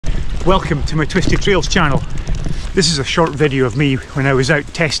Welcome to my Twisty Trails channel. This is a short video of me when I was out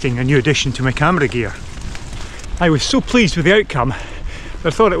testing a new addition to my camera gear. I was so pleased with the outcome that I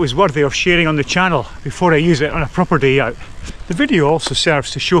thought it was worthy of sharing on the channel before I use it on a proper day out. The video also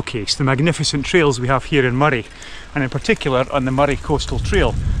serves to showcase the magnificent trails we have here in Moray, and in particular on the Moray Coastal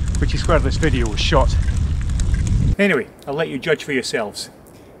Trail, which is where this video was shot. Anyway, I'll let you judge for yourselves.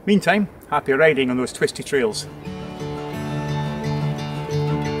 Meantime, happy riding on those twisty trails.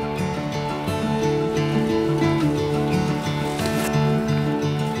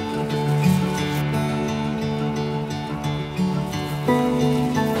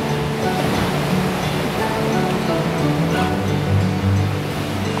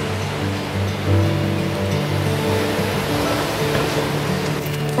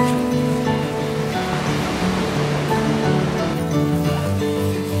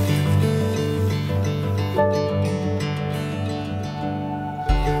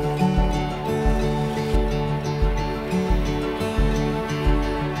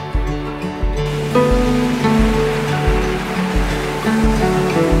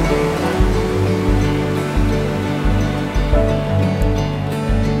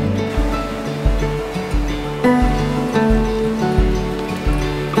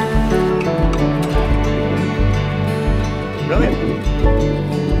 Brilliant.